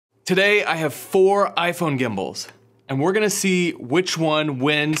Today I have 4 iPhone gimbals, and we're gonna see which one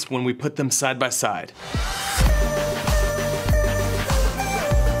wins when we put them side by side.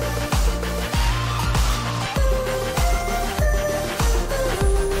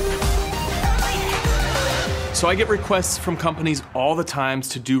 So I get requests from companies all the time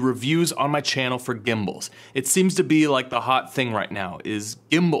to do reviews on my channel for gimbals. It seems to be like the hot thing right now is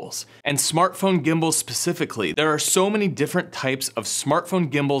gimbals, and smartphone gimbals specifically. There are so many different types of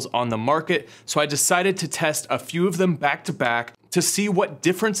smartphone gimbals on the market, so I decided to test a few of them back to back to see what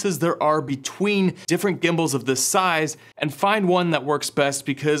differences there are between different gimbals of this size and find one that works best,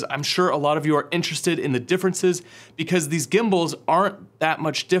 because I'm sure a lot of you are interested in the differences because these gimbals aren't that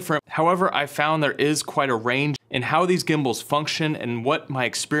much different. However, I found there is quite a range in how these gimbals function and what my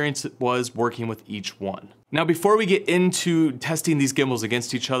experience was working with each one. Now, before we get into testing these gimbals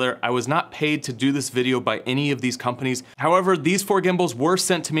against each other, I was not paid to do this video by any of these companies. However, these 4 gimbals were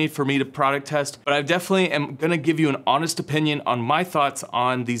sent to me for me to product test, but I definitely am gonna give you an honest opinion on my thoughts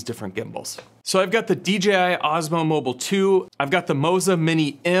on these different gimbals. So I've got the DJI Osmo Mobile 2, I've got the Moza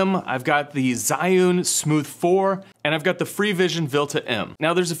Mini M, I've got the Zhiyun Smooth 4, and I've got the FreeVision Vilta M.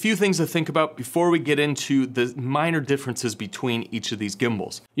 Now there's a few things to think about before we get into the minor differences between each of these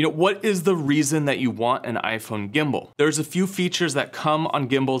gimbals. You know, what is the reason that you want an iPhone gimbal? There's a few features that come on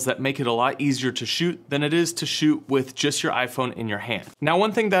gimbals that make it a lot easier to shoot than it is to shoot with just your iPhone in your hand. Now,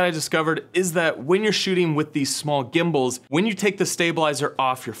 one thing that I discovered is that when you're shooting with these small gimbals, when you take the stabilizer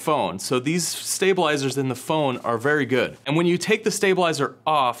off your phone, so these stabilizers in the phone are very good. And when you take the stabilizer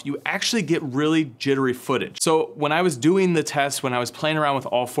off, you actually get really jittery footage. So when I was doing the test, when I was playing around with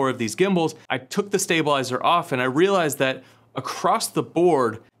all 4 of these gimbals, I took the stabilizer off and I realized that across the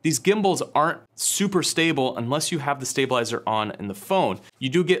board, these gimbals aren't super stable unless you have the stabilizer on in the phone. You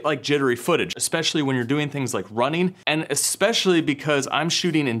do get like jittery footage, especially when you're doing things like running, and especially because I'm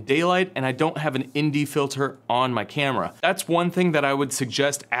shooting in daylight and I don't have an ND filter on my camera. That's one thing that I would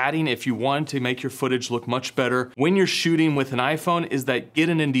suggest adding if you want to make your footage look much better when you're shooting with an iPhone, is that get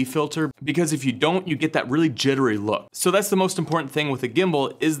an ND filter, because if you don't, you get that really jittery look. So that's the most important thing with a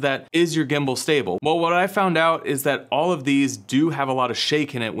gimbal, is your gimbal stable? Well, what I found out is that all of these do have a lot of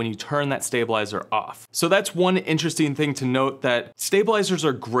shake in it when you turn that stabilizer off. So that's one interesting thing to note, that stabilizers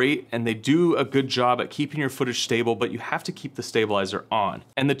are great and they do a good job at keeping your footage stable, but you have to keep the stabilizer on.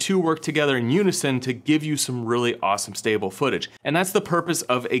 And the two work together in unison to give you some really awesome stable footage. And that's the purpose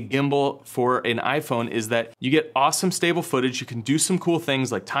of a gimbal for an iPhone, is that you get awesome stable footage. You can do some cool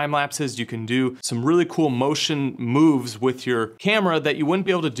things like time lapses. You can do some really cool motion moves with your camera that you wouldn't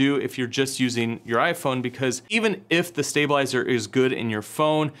be able to do if you're just using your iPhone, because even if the stabilizer is good in your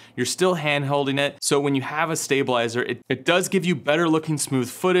phone, you're still hand holding it. So when you have a stabilizer, it does give you better looking smooth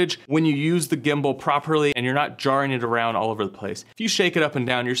footage when you use the gimbal properly and you're not jarring it around all over the place. If you shake it up and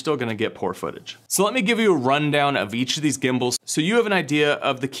down, you're still gonna get poor footage. So let me give you a rundown of each of these gimbals so you have an idea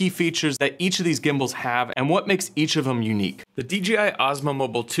of the key features that each of these gimbals have and what makes each of them unique. The DJI Osmo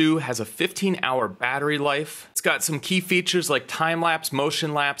Mobile 2 has a 15-hour battery life. It's got some key features like time-lapse,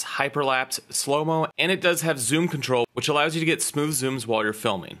 motion-lapse, hyperlapse, slow-mo, and it does have zoom control, which allows you to get smooth zooms while you're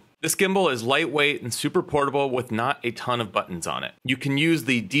filming. This gimbal is lightweight and super portable with not a ton of buttons on it. You can use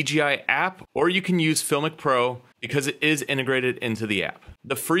the DJI app or you can use Filmic Pro because it is integrated into the app.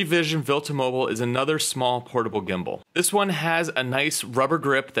 The FreeVision Vilta Mobile is another small portable gimbal. This one has a nice rubber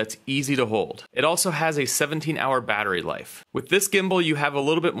grip that's easy to hold. It also has a 17-hour battery life. With this gimbal, you have a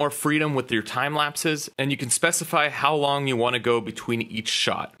little bit more freedom with your time lapses, and you can specify how long you want to go between each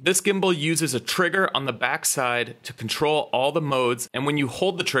shot. This gimbal uses a trigger on the back side to control all the modes, and when you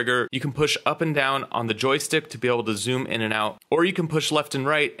hold the trigger, you can push up and down on the joystick to be able to zoom in and out, or you can push left and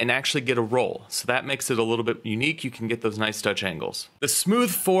right and actually get a roll. So that makes it a little bit unique. You can get those nice touch angles. The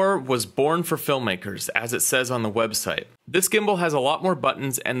Smooth 4 was born for filmmakers, as it says on the website. This gimbal has a lot more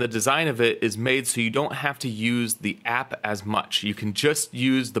buttons, and the design of it is made so you don't have to use the app as much. You can just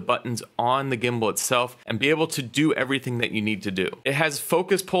use the buttons on the gimbal itself and be able to do everything that you need to do. It has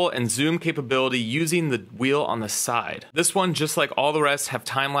focus pull and zoom capability using the wheel on the side. This one, just like all the rest, have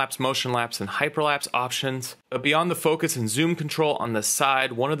time-lapse, motion-lapse, and hyperlapse options. But beyond the focus and zoom control on the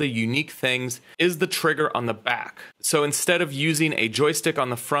side, one of the unique things is the trigger on the back. So instead of using a joystick on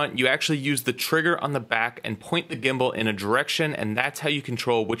the front, you actually use the trigger on the back and point the gimbal in a direction, and that's how you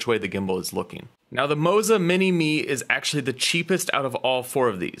control which way the gimbal is looking. Now the Moza Mini Me is actually the cheapest out of all 4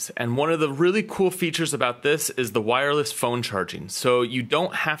 of these, and one of the really cool features about this is the wireless phone charging, so you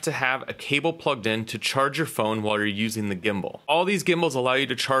don't have to have a cable plugged in to charge your phone while you're using the gimbal. All these gimbals allow you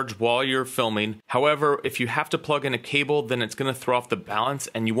to charge while you're filming, however, if you have to plug in a cable, then it's going to throw off the balance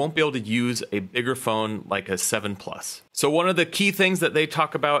and you won't be able to use a bigger phone like a 7 Plus. So one of the key things that they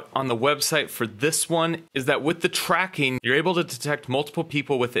talk about on the website for this one is that with the tracking, you're able to detect multiple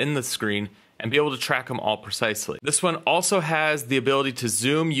people within the screen and be able to track them all precisely. This one also has the ability to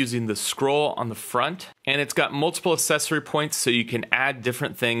zoom using the scroll on the front, and it's got multiple accessory points so you can add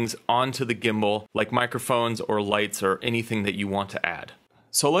different things onto the gimbal, like microphones or lights or anything that you want to add.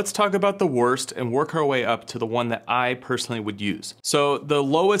 So let's talk about the worst and work our way up to the one that I personally would use. So the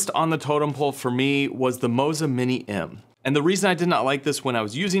lowest on the totem pole for me was the Moza Mini M. And the reason I did not like this when I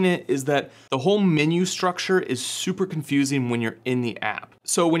was using it is that the whole menu structure is super confusing when you're in the app.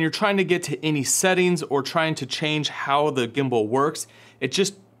 So when you're trying to get to any settings or trying to change how the gimbal works, it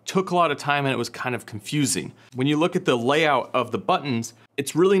just took a lot of time and it was kind of confusing. When you look at the layout of the buttons,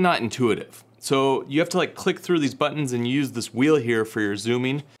 it's really not intuitive. So you have to like click through these buttons and use this wheel here for your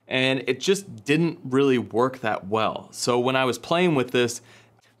zooming, and it just didn't really work that well. So when I was playing with this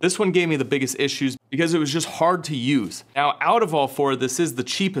one gave me the biggest issues because it was just hard to use. Now, out of all 4, this is the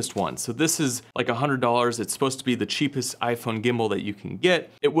cheapest one. So this is like $100. It's supposed to be the cheapest iPhone gimbal that you can get.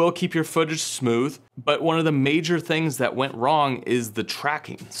 It will keep your footage smooth, but one of the major things that went wrong is the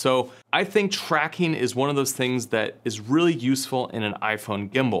tracking. So I think tracking is one of those things that is really useful in an iPhone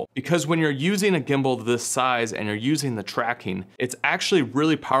gimbal, because when you're using a gimbal this size and you're using the tracking, it's actually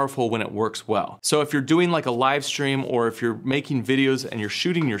really powerful when it works well. So if you're doing like a live stream or if you're making videos and you're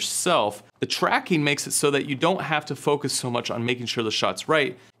shooting yourself, the tracking makes it so that you don't have to focus so much on making sure the shot's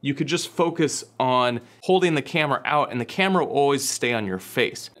right. You could just focus on holding the camera out and the camera will always stay on your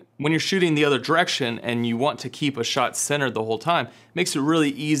face. When you're shooting the other direction and you want to keep a shot centered the whole time, it makes it really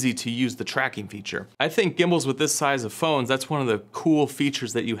easy to use the tracking feature. I think gimbals with this size of phones, that's one of the cool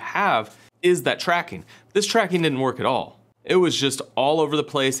features that you have is that tracking. This tracking didn't work at all. It was just all over the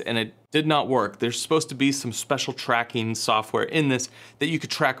place and it did not work. There's supposed to be some special tracking software in this that you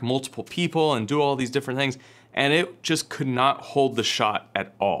could track multiple people and do all these different things, and it just could not hold the shot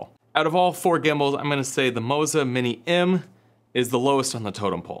at all. Out of all 4 gimbals, I'm gonna say the Moza Mini M is the lowest on the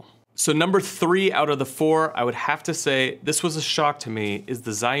totem pole. So number 3 out of the 4, I would have to say, this was a shock to me, is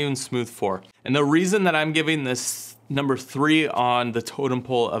the Zhiyun Smooth 4. And the reason that I'm giving this number 3 on the totem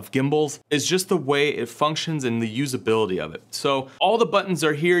pole of gimbals is just the way it functions and the usability of it. So all the buttons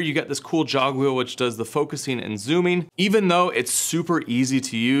are here. You got this cool jog wheel which does the focusing and zooming. Even though it's super easy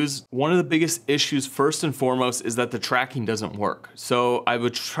to use, one of the biggest issues first and foremost is that the tracking doesn't work. So I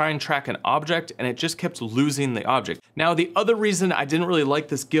would try and track an object and it just kept losing the object. Now the other reason I didn't really like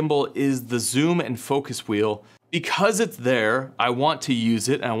this gimbal is the zoom and focus wheel. Because it's there, I want to use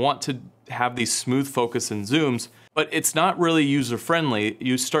it and I want to have these smooth focus and zooms, but it's not really user friendly.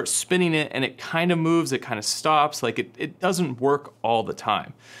 You start spinning it and it kind of moves, it kind of stops, like it doesn't work all the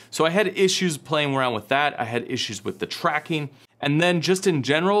time. So I had issues playing around with that. I had issues with the tracking. And then just in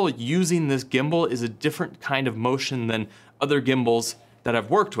general, using this gimbal is a different kind of motion than other gimbals that I've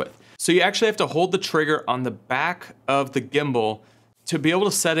worked with. So you actually have to hold the trigger on the back of the gimbal to be able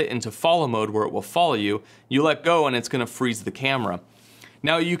to set it into follow mode where it will follow you. You let go and it's gonna freeze the camera.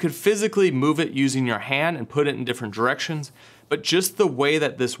 Now you could physically move it using your hand and put it in different directions, but just the way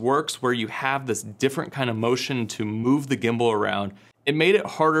that this works where you have this different kind of motion to move the gimbal around, it made it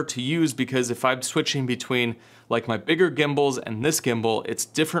harder to use because if I'm switching between like my bigger gimbals and this gimbal, it's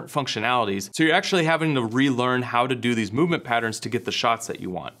different functionalities. So you're actually having to relearn how to do these movement patterns to get the shots that you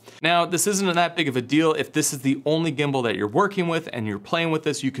want. Now, this isn't that big of a deal. If this is the only gimbal that you're working with and you're playing with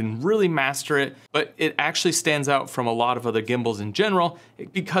this, you can really master it, but it actually stands out from a lot of other gimbals in general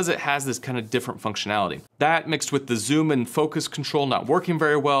because it has this kind of different functionality. That mixed with the zoom and focus control not working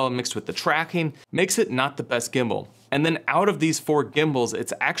very well, mixed with the tracking, makes it not the best gimbal. And then out of these 4 gimbals,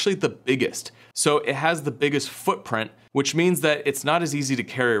 it's actually the biggest. So it has the biggest footprint, which means that it's not as easy to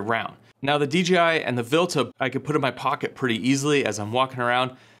carry around. Now the DJI and the Vilta, I could put in my pocket pretty easily as I'm walking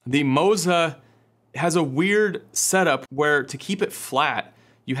around. The Moza has a weird setup where to keep it flat,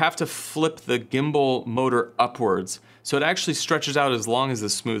 you have to flip the gimbal motor upwards. So it actually stretches out as long as the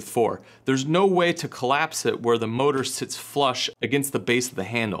Smooth 4. There's no way to collapse it where the motor sits flush against the base of the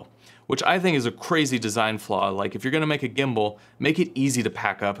handle, which I think is a crazy design flaw. Like if you're gonna make a gimbal, make it easy to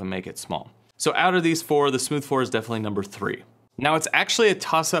pack up and make it small. So out of these 4, the Smooth 4 is definitely number 3. Now it's actually a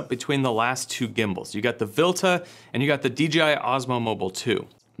toss-up between the last 2 gimbals. You got the Vilta and you got the DJI Osmo Mobile 2.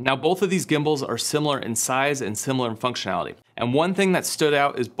 Now both of these gimbals are similar in size and similar in functionality. And one thing that stood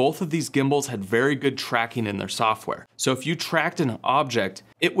out is both of these gimbals had very good tracking in their software. So if you tracked an object,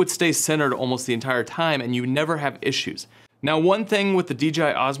 it would stay centered almost the entire time and you never have issues. Now one thing with the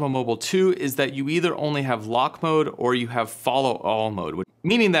DJI Osmo Mobile 2 is that you either only have lock mode or you have follow all mode,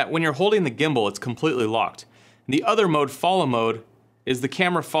 meaning that when you're holding the gimbal, it's completely locked. The other mode, follow mode, is the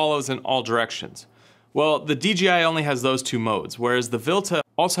camera follows in all directions. Well, the DJI only has those two modes, whereas the Vilta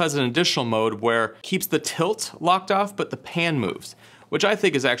also has an additional mode where it keeps the tilt locked off, but the pan moves, which I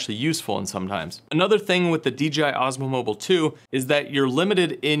think is actually useful in sometimes. Another thing with the DJI Osmo Mobile 2 is that you're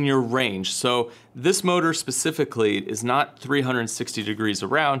limited in your range. So this motor specifically is not 360 degrees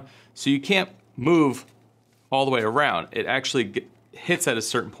around, so you can't move all the way around. It actually hits at a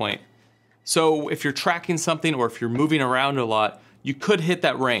certain point. So if you're tracking something or if you're moving around a lot, you could hit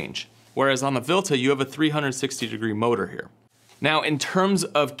that range. Whereas on the Vilta, you have a 360 degree motor here. Now, in terms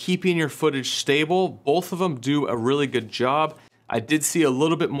of keeping your footage stable, both of them do a really good job. I did see a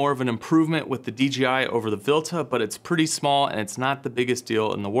little bit more of an improvement with the DJI over the Vilta, but it's pretty small and it's not the biggest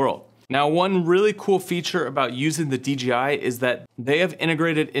deal in the world. Now, one really cool feature about using the DJI is that they have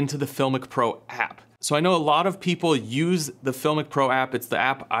integrated into the Filmic Pro app. So I know a lot of people use the Filmic Pro app, it's the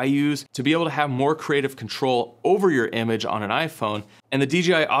app I use, to be able to have more creative control over your image on an iPhone. And the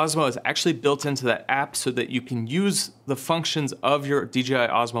DJI Osmo is actually built into that app so that you can use the functions of your DJI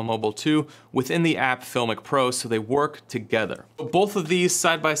Osmo Mobile 2 within the app Filmic Pro, so they work together. Both of these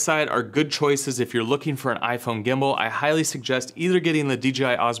side by side are good choices if you're looking for an iPhone gimbal. I highly suggest either getting the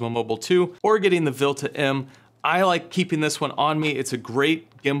DJI Osmo Mobile 2 or getting the Vilta M. I like keeping this one on me. It's a great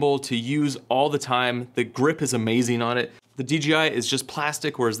gimbal to use all the time. The grip is amazing on it. The DJI is just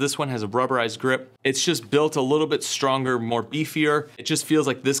plastic, whereas this one has a rubberized grip. It's just built a little bit stronger, more beefier. It just feels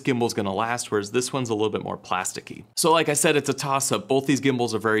like this gimbal's gonna last, whereas this one's a little bit more plasticky. So like I said, it's a toss-up. Both these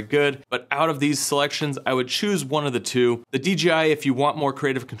gimbals are very good, but out of these selections, I would choose one of the two. The DJI, if you want more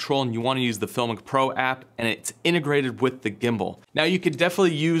creative control and you wanna use the Filmic Pro app, and it's integrated with the gimbal. Now you could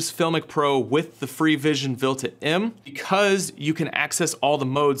definitely use Filmic Pro with the FreeVision Vilta M because you can access all the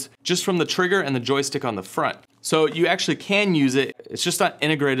modes just from the trigger and the joystick on the front. So you actually can use it, it's just not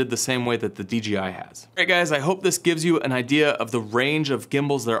integrated the same way that the DJI has. All right guys, I hope this gives you an idea of the range of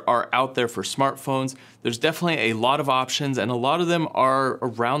gimbals there are out there for smartphones. There's definitely a lot of options and a lot of them are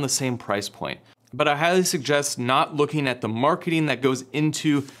around the same price point. But I highly suggest not looking at the marketing that goes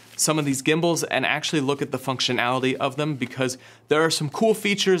into some of these gimbals and actually look at the functionality of them, because there are some cool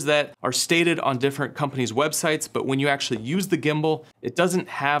features that are stated on different companies' websites, but when you actually use the gimbal, it doesn't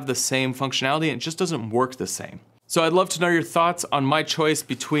have the same functionality and it just doesn't work the same. So I'd love to know your thoughts on my choice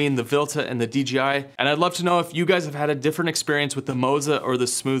between the Vilta and the DJI, and I'd love to know if you guys have had a different experience with the Moza or the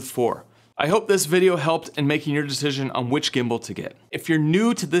Smooth 4. I hope this video helped in making your decision on which gimbal to get. If you're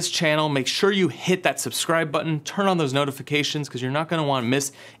new to this channel, make sure you hit that subscribe button, turn on those notifications because you're not gonna wanna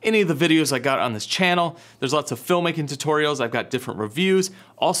miss any of the videos I got on this channel. There's lots of filmmaking tutorials, I've got different reviews,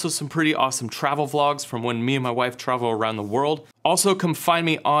 also some pretty awesome travel vlogs from when me and my wife travel around the world. Also come find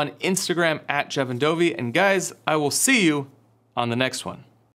me on Instagram at Jeven Dovey, and guys, I will see you on the next one.